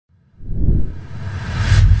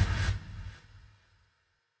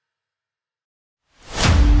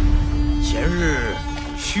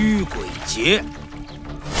劫。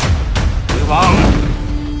鬼王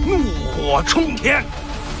怒火冲天，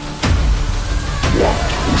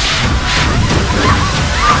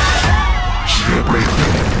皆被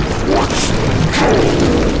我诅咒。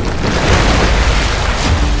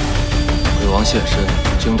鬼王现身，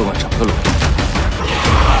惊动了整个洛阳。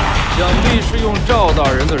想必是用赵大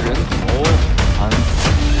人的人头安抚。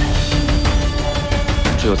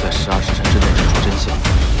只有在12时辰之内指出真相，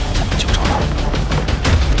才能救赵大人。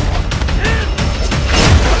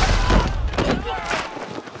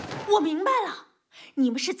 我明白了，你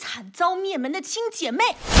们是惨遭灭门的亲姐妹。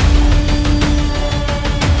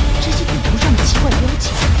这些地图上的奇怪标记，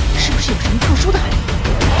是不是有什么特殊的含义？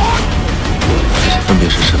这些分别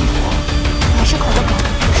是神婆，乃是口的口，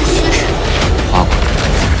是虚实；花果，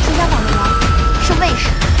竹江岛的王是卫士；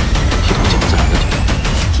剃头匠自然的剃头，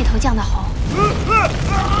剃头匠的猴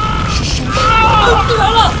是绅士。自燃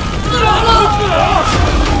了！自燃了！自燃了！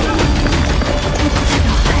猪头代表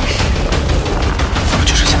亥时。 不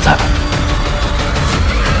就是现在吗？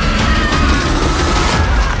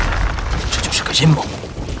这就是个阴谋。